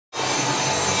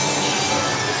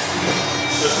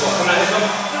Come out this one.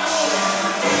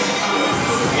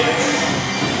 Yeah.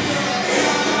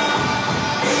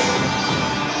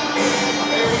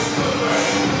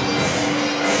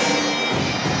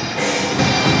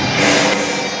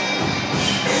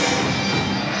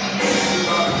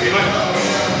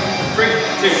 3,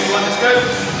 2, 1, let's go.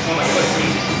 Oh my God, it's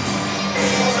easy.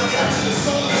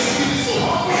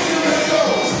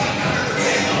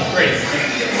 Great. 4,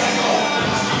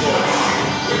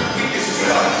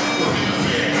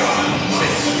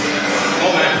 6,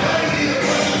 oh man.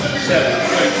 7,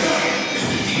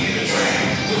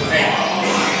 8,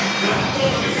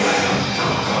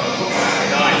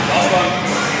 9, last one.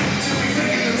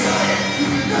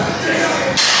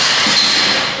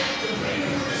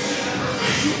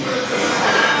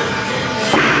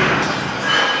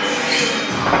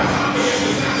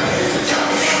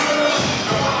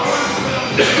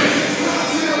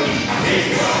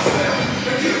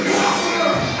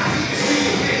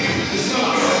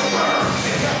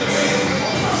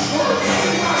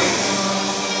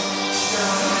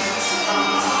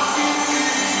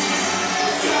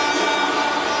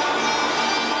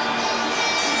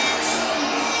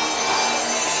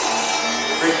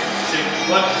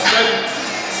 1, let's go.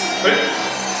 Quick.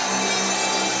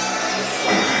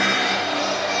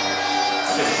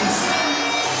 2.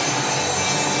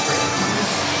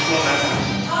 Come on, man.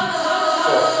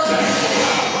 4.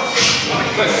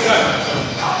 Let's go.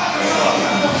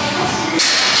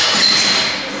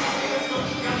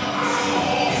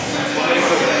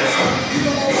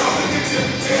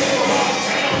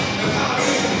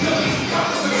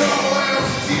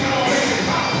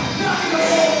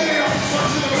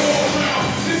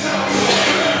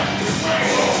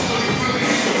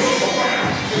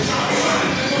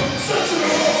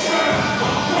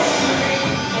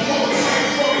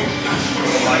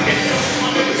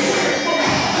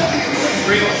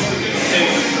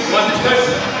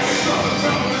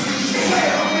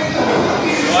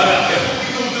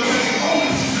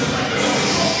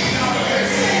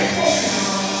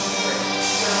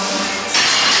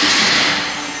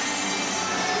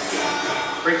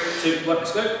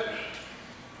 Let's go.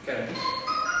 Okay.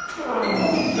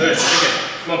 Good. Okay.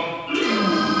 Come on.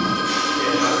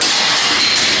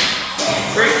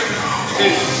 3, 2,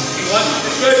 1.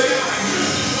 Let's go.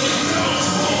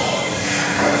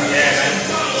 Yeah, man.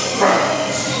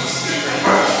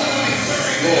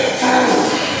 4.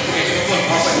 Okay, come on.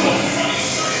 Halfway. Come on.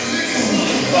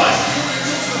 5.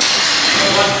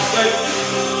 1. Let's go.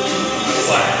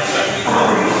 5. Let's go.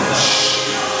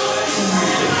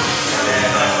 Yeah,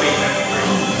 nice beat, man.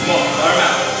 Come on, fire him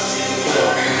out.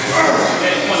 4.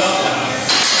 Okay, come on, last one.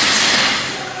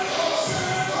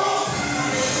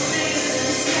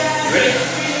 You ready?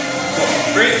 Come on,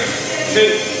 3, 2,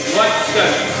 1, let's go.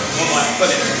 Come on, Mike, put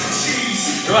it.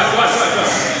 Come on.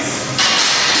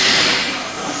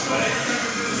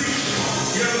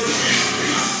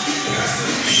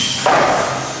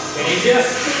 Get easier.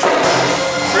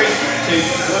 3, 2,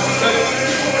 1, let's go.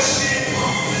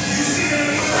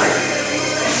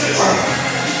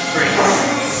 3,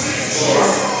 4,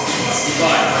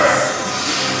 5.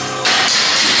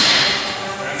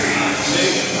 2,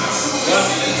 1,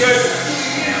 let's go.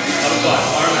 Other side,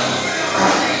 arm out.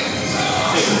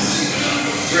 2,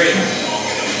 3,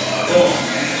 4,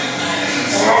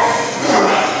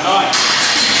 9.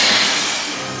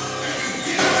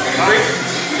 3,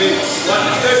 2, 1,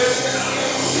 let's go.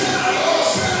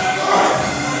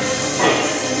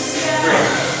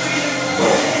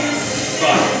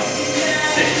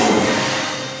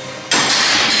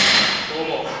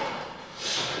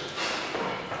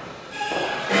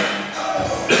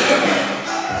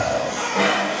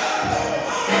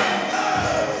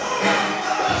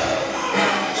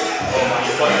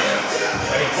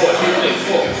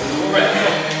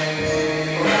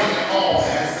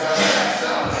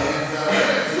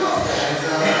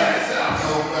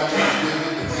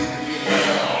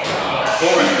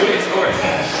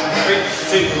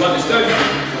 2, 1, let's go. 1,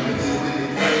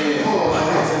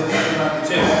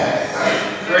 2,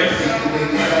 3,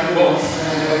 4, 2,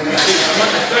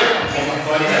 1, let's go. 1,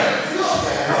 5,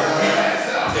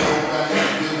 2,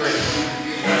 3,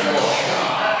 4,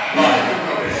 5,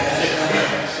 6,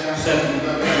 7,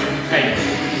 8.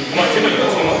 Come on, 2 more, you got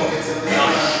 2 more.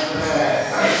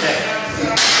 9, 10.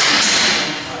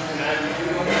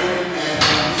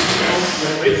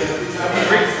 Ready?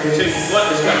 3, 2, 1,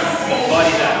 let's go. Come on,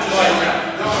 bodies out. Bodies out.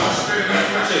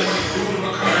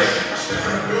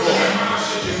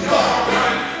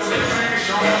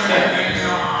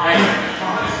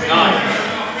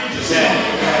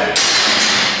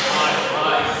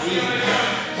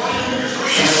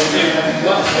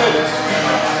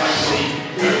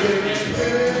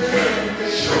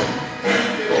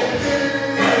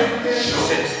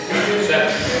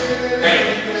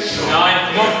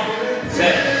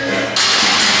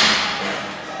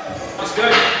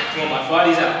 Come on, Mike, fly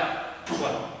these out. 1,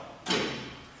 2,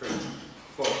 3,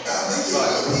 4, 5,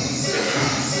 6,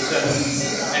 7,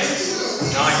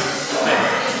 8, 9,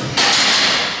 10.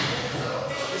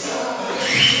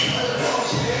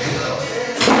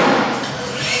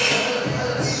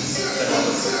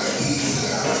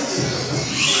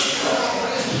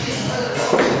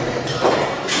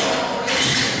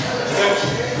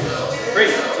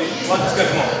 Let's go,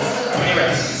 come on. How many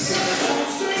reps?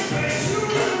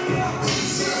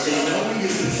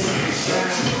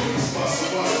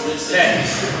 10.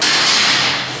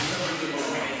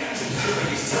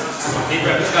 Deep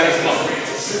reps, guys, come on.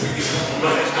 Come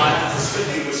on, next time.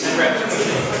 10 reps.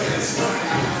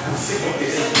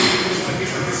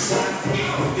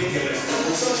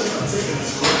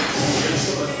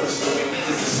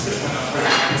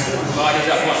 Bodies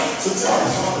up, 1.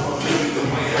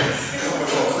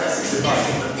 5,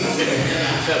 6,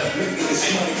 7,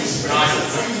 8, 9,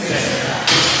 10.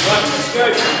 Right, let's go.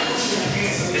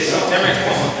 10 reps,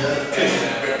 1, 2,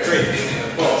 3,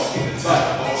 4,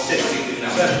 5, 6,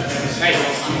 7, 8,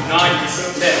 9,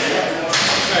 10.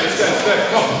 Let's go,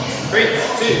 come on. 3,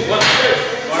 2, 1, let's go.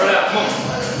 Fire it out, come on.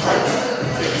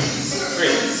 2,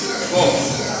 3, 4,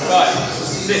 5,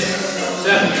 6,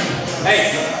 7,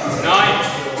 8, 9,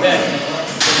 10.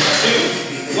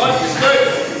 2, 1, let's go.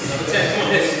 10, come on,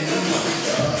 this.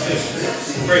 2,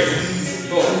 3,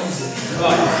 4,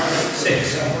 5,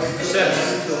 6, 7,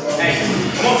 8.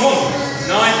 Come on, 9,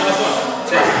 last one.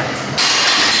 10.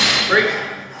 3,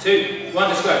 2, 1,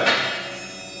 let's go.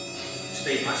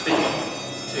 Speed, man, speed, come on.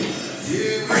 2,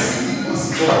 3,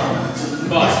 4,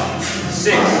 5,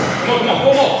 6. Come on,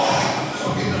 4 more.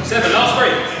 7, last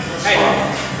 3. 8,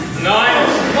 9.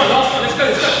 Come on, last one, let's go.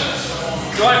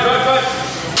 Drive.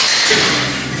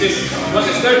 2, 1,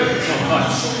 let's go. Come on,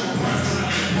 5.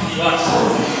 1,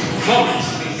 come on,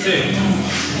 2,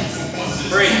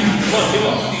 3, come on, 2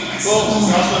 more, 4,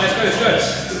 last one, let's go,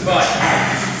 5,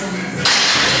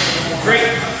 3,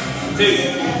 2,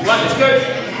 1, let's go,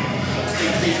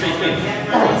 speed, 1,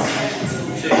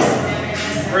 2,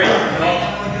 3,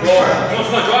 4,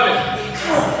 come on, drive it,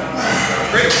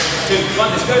 3, 2, 1,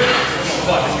 let's go,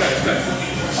 come on, 5, let's go,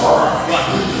 1,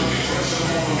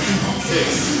 2,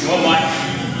 come on, Mike,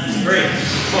 3,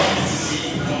 come on,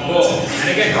 4, and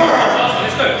again, come on, last one,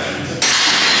 let's go.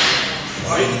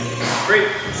 3,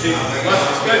 2, 1,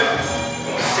 let's go.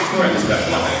 Come on, 6 more reps, let's go,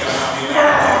 come on.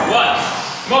 1,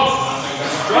 come on.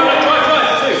 Drive,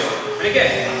 2, and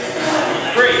again.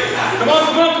 3, come on.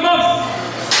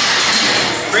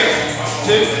 3,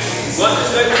 2, 1,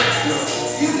 let's go.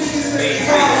 Speed,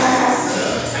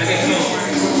 and again, come on.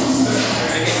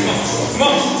 Come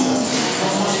on.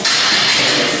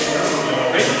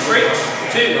 3,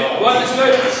 2, 1, let's go.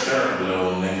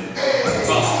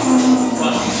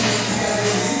 1,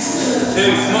 2,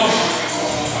 come on.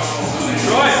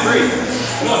 Drive, 3,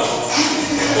 come on.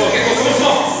 4, get 4,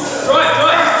 come on. Drive.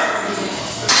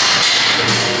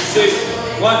 2,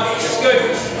 1, let's go.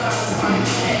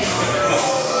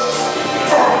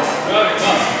 Drive it, come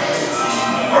on.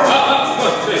 Up, come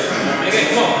on, 2. And again,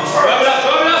 come on. Drive it up.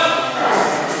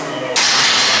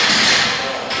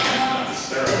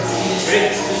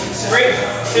 3,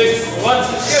 2, 1,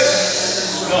 let's go.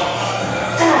 Come on.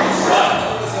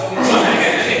 1, and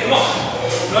again, come on.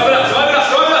 Drive it up.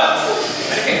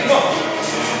 And again, come on.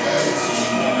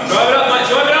 Drive it up, Mike,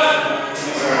 drive it up.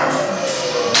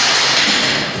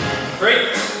 3,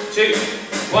 2,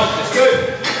 1, let's go.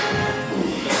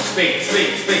 Speed.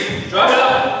 Drive it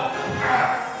up.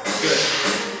 Good.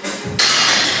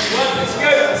 1, let's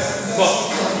go. Come on.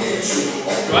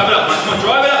 Drive it up, Mike, come on,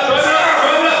 drive it up.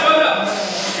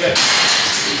 Good.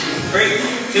 3,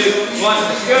 2, 1,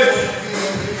 let's go.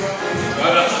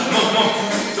 Drive it up. Come on.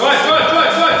 Drive.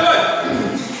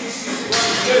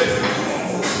 Good.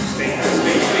 Speed.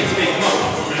 Come on.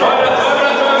 Drive it up.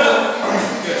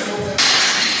 Good.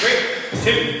 3,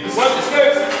 2, 1, let's go.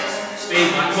 Speed,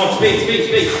 Mike. Come on, speed.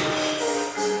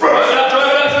 Drive it up.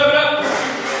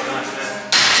 Nice, man.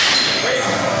 3,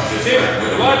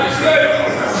 2, 1, let's go.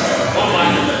 Come on,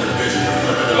 Mike.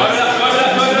 Drive it up.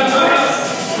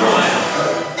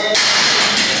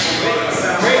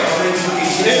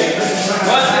 2,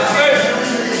 1, let's go.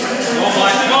 Come on,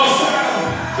 Mike, come on.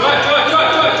 Drive.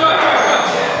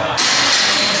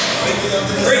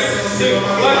 3, 2,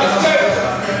 1, let's go.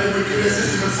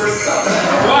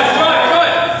 Drive.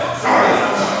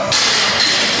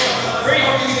 3,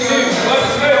 2, 1,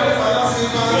 let's go.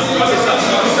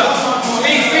 Drive this up.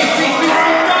 Speed.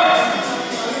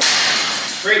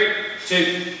 3,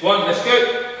 2, 1, let's go.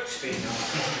 Speed.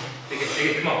 Dig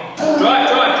it, come on. Drive.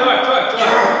 3,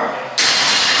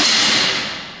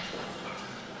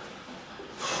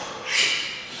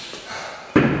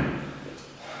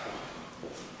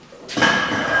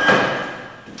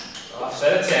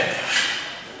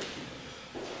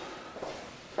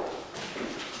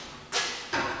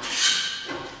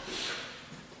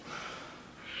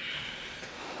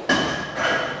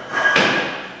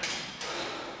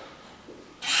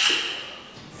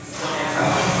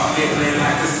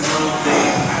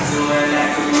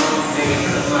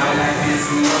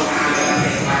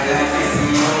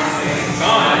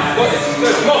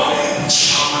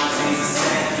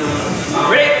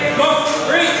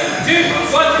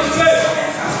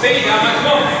 Feet down, man,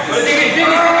 come on. Got to dig in, dig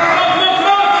in. Come on, come on,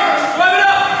 come on. Drive it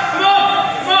up. Come on,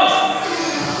 come on.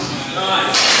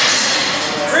 Nice.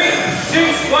 3, 2,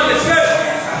 1, let's go.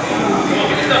 Come on,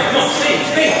 get this done. Come on, speed,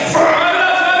 speed. Drive it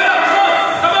up, drive it up. Come on,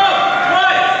 come on.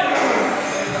 Right.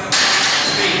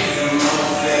 Speed.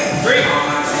 3,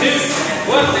 2,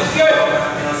 1, let's go.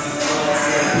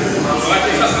 Right,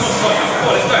 this up. Come on, come on, come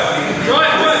on, let's go.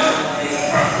 Right, work.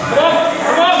 Come on,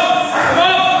 come on, come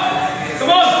on.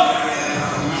 Come on.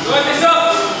 Right, this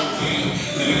up.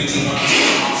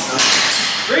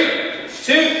 3,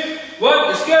 2, 1,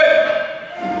 let's go.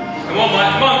 Come on,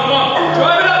 Mike, come on, come on.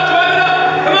 Drive it up, drive it up.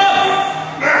 Come on.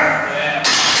 Yeah.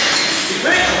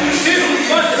 3,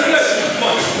 2, 1, let's go. Come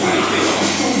on.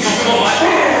 Come on, Mike.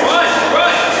 Right,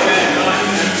 right. Yeah,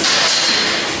 nice.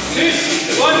 2,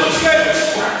 1, let's go.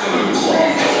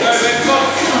 Go, man, come on.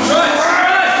 Right,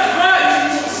 right, right.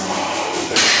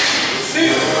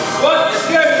 2, 1, let's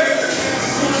go.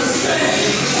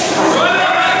 Drive it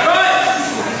up, Mike, right.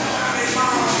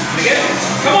 Again.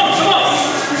 Come on, come on.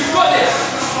 You've got this.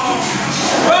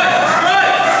 Right, right,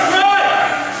 right.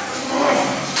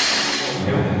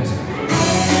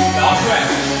 Last round.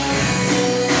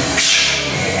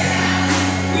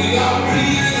 We are